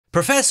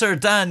Professor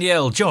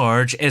Danielle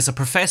George is a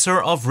Professor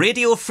of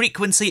Radio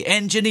Frequency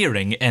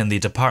Engineering in the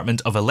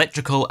Department of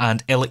Electrical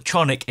and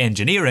Electronic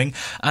Engineering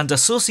and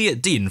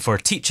Associate Dean for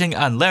Teaching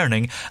and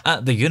Learning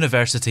at the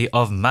University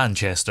of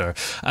Manchester.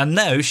 And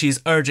now she's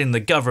urging the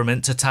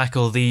government to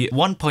tackle the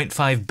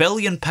 £1.5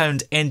 billion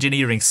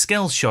engineering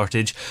skills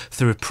shortage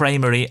through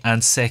primary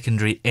and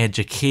secondary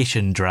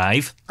education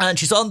drive. And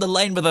she's on the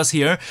line with us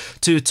here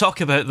to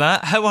talk about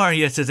that. How are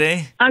you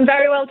today? I'm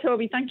very well,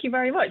 Toby. Thank you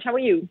very much. How are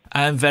you?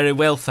 I'm very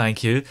well, thank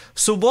you.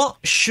 So what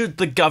should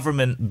the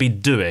government be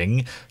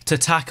doing to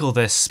tackle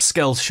this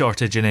skills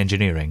shortage in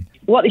engineering?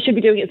 What they should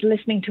be doing is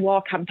listening to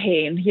our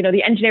campaign. You know,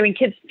 the Engineering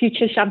Kids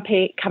Future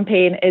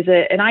campaign is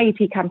an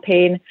IET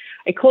campaign.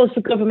 It calls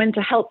for government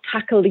to help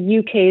tackle the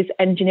UK's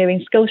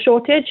engineering skills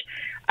shortage.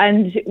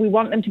 And we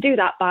want them to do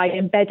that by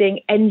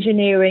embedding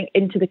engineering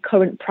into the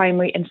current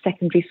primary and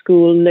secondary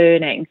school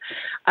learning.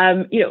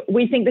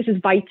 We think this is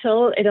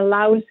vital. It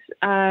allows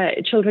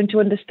children to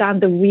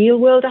understand the real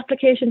world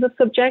applications of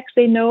subjects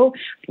they know.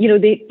 You know,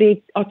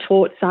 they are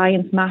taught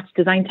science, maths,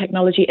 design,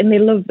 technology, and they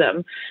love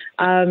them.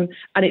 And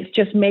it's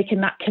just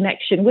making that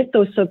connection with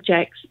those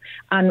subjects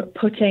and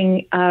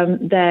putting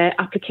their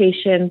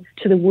application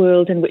to the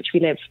world in which we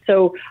live.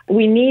 So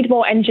we need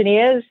more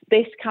engineers.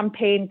 This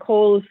campaign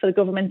calls for the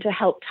government to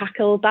help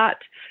tackle that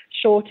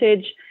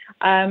shortage.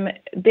 The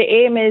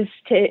aim is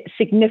to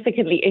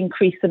significantly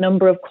increase the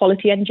number of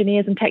quality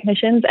engineers and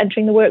technicians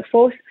entering the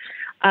workforce.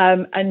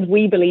 And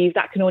we believe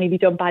that can only be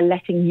done by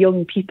letting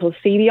young people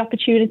see the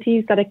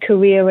opportunities that a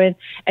career in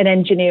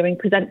engineering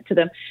presents to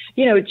them.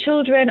 You know,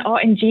 children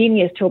are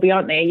ingenious, Toby,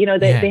 aren't they? You know,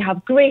 they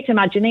have great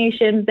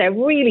imaginations. They're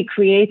really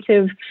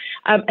creative.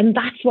 And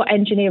that's what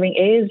engineering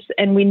is.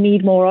 And we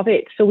need more of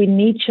it. So we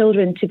need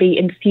children to be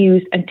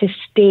infused and to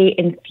stay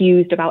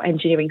infused about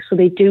engineering. So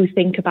they do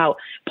think about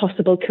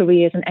possible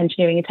careers in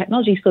engineering and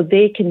technology so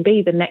they can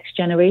be the next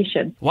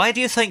generation. Why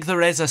do you think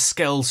there is a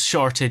skills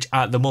shortage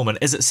at the moment?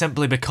 Is it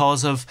simply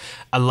because of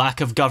a lack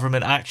of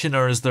government action,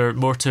 or is there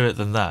more to it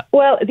than that?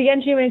 Well, the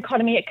engineering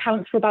economy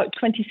accounts for about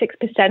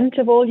 26%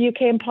 of all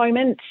UK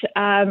employment,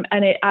 and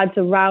it adds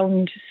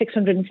around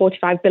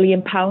 £645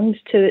 billion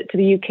to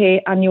the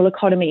UK annual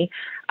economy.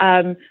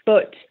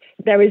 But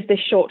there is this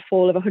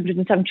shortfall of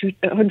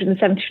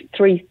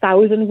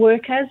 173,000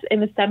 workers in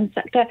the STEM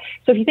sector.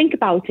 So if you think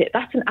about it,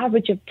 that's an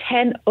average of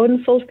 10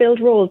 unfulfilled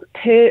roles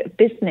per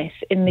business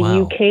in the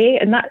UK.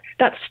 And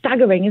that's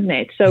staggering, isn't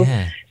it?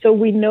 So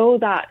we know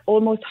that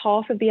almost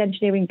half of the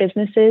engineering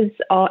businesses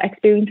are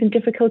experiencing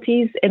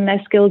difficulties in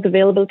their skills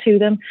available to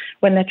them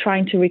when they're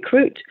trying to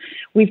recruit.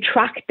 We've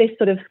tracked this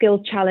sort of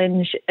skills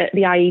challenge at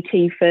the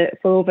IET for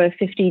over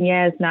 15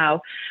 years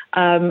now.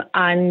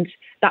 And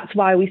that's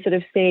why we sort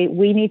of say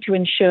we need to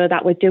ensure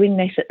that we're doing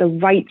this at the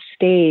right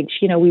stage.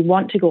 You know, we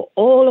want to go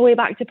all the way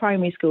back to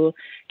primary school,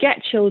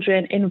 get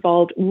children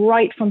involved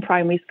right from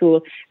primary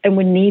school, and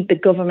we need the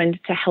government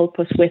to help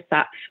us with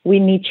that. We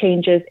need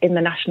changes in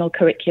the national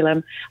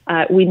curriculum.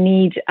 We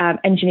need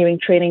engineering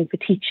training for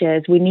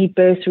teachers. We need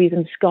bursaries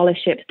and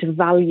scholarships to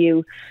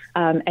value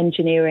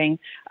engineering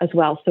as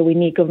well. So we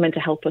need government to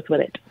help us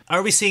with it.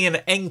 Are we seeing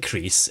an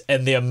increase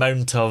in the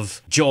amount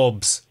of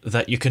jobs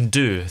that you can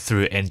do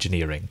through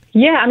engineering?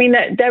 Yeah, I mean,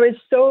 there is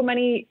so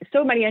many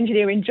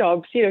engineering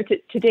jobs. You know,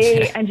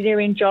 today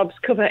engineering jobs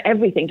cover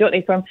everything, don't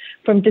they?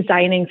 From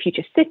designing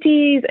future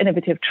cities,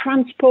 innovative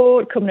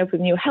transport, coming up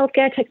with new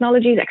healthcare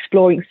technologies,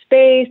 exploring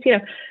space. You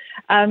know,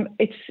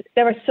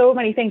 there are so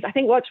many things. I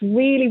think what's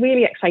really,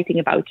 really exciting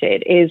about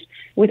it is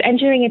with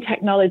engineering and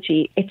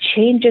technology, it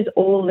changes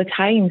all the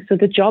time. So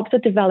the jobs are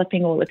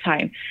developing all the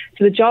time.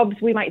 So the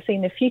jobs we might see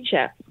in the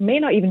future may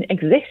not even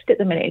exist at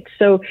the minute.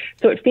 So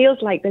it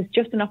feels like there's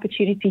just an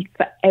opportunity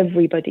for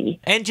everybody.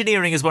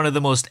 Engineering is one of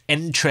the most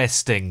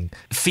interesting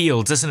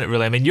fields, isn't it,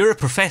 really? I mean, you're a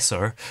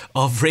professor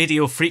of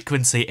radio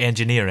frequency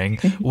engineering,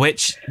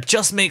 which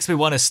just makes me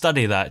want to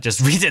study that,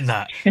 just reading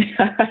that.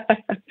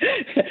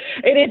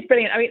 It is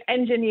brilliant. I mean,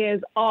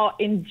 engineers are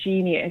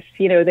ingenious.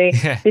 You know, they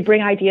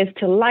bring ideas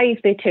to life.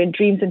 They turn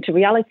dreams into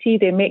reality.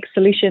 They make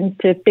solutions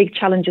to big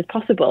challenges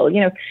possible.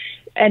 You know,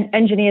 and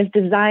engineers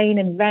design,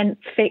 invent,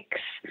 fix,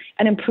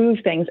 and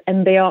improve things,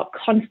 and they are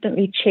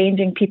constantly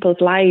changing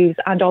people's lives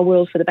and our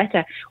world for the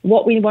better.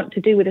 What we want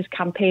to do with this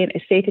campaign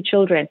is say to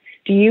children,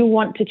 do you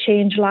want to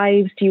change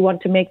lives? Do you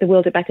want to make the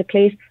world a better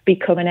place?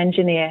 Become an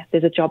engineer.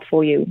 There's a job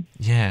for you.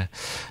 Yeah.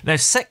 Now,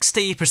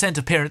 60%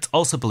 of parents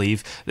also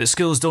believe that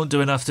schools don't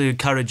do enough to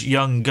encourage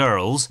young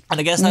girls.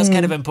 And I guess that's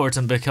kind of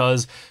important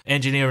because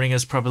engineering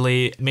is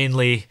probably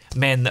mainly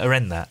men that are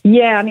in that.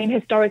 Yeah, I mean,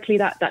 historically,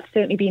 that's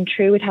certainly been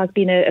true. It has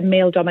been a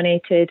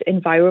male-dominated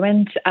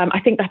environment.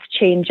 I think that's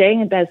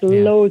changing. There's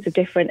loads of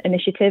different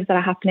initiatives that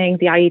are happening.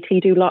 The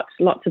IET do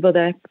lots of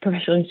other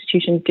professional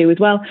institutions do as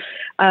well.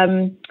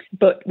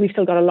 But we've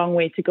still got a long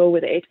way to go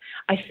with it.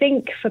 I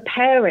think for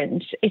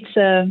parents, it's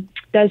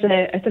There's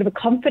a sort of a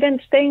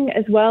confidence thing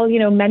as well. You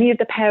know, many of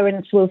the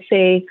parents will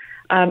say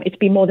it's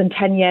been more than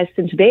 10 years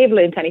since they've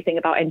learned anything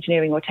about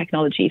engineering or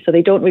technology. So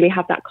they don't really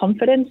have that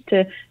confidence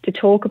to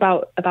talk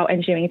about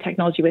engineering and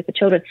technology with the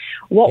children.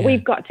 What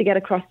we've got to get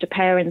across to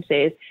parents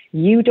is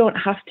you don't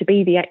have to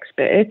be the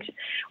expert.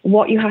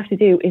 What you have to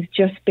do is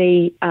just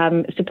be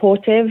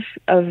supportive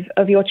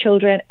of your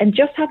children and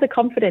just have the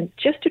confidence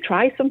just to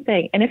try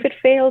something. And if it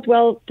fails,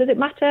 well, does it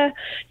matter?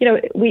 You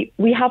know,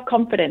 we have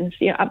confidence.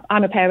 You know,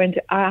 I'm a parent.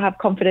 I have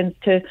confidence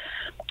to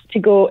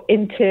go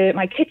into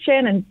my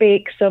kitchen and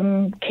bake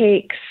some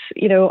cakes,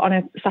 you know, on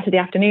a Saturday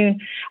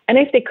afternoon. And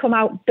if they come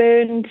out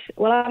burned,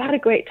 well, I've had a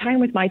great time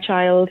with my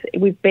child.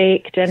 We've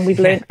baked and we've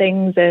learned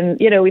things and,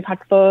 you know, we've had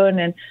fun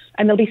and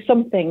there'll be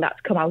something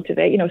that's come out of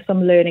it, you know,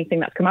 some learning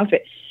thing that's come out of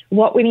it.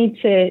 What we need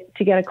to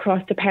get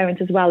across to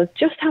parents as well is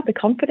just have the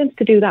confidence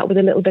to do that with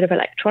a little bit of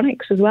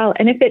electronics as well.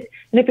 And if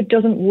it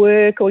doesn't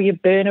work or you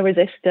burn a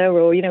resistor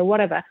or, you know,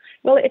 whatever,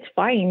 well, it's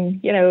fine.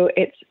 You know,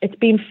 it's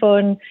been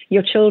fun.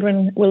 Your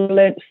children will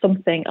learn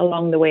something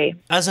along the way.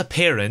 As a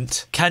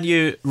parent, can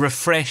you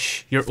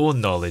refresh your own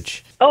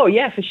knowledge? Oh,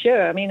 yeah, for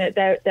sure. I mean,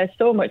 there's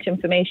so much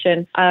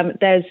information.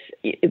 There's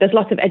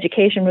lots of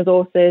education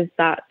resources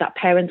that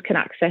parents can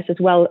access as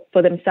well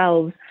for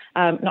themselves,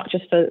 not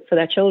just for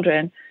their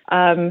children.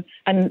 And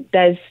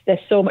there's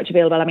so much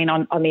available. I mean,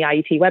 on the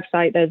IET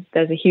website,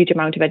 there's a huge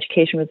amount of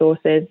education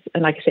resources,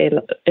 and like I say,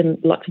 in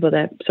lots of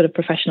other sort of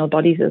professional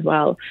bodies as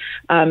well.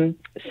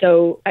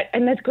 So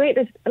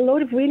there's a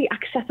lot of really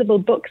accessible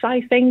books,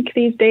 I think,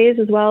 these days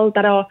as well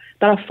that are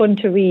fun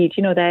to read.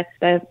 You know,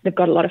 they've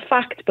got a lot of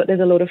fact, but there's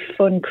a lot of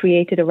fun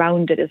created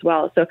around it as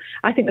well. So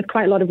I think there's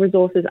quite a lot of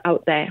resources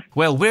out there.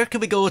 Well, where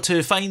can we go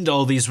to find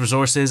all these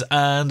resources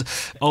and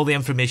all the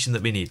information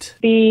that we need?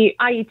 The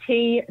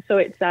IET, so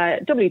it's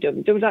www.theiet.org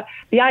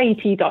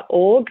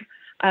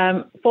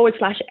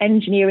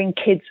 /engineering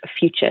kids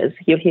futures.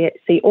 You'll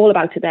see all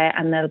about it there,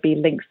 and there'll be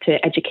links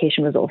to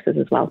education resources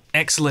as well.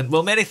 Excellent.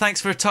 Well, many thanks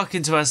for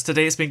talking to us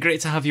today. It's been great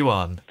to have you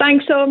on.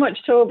 Thanks so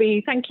much,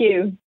 Toby. Thank you.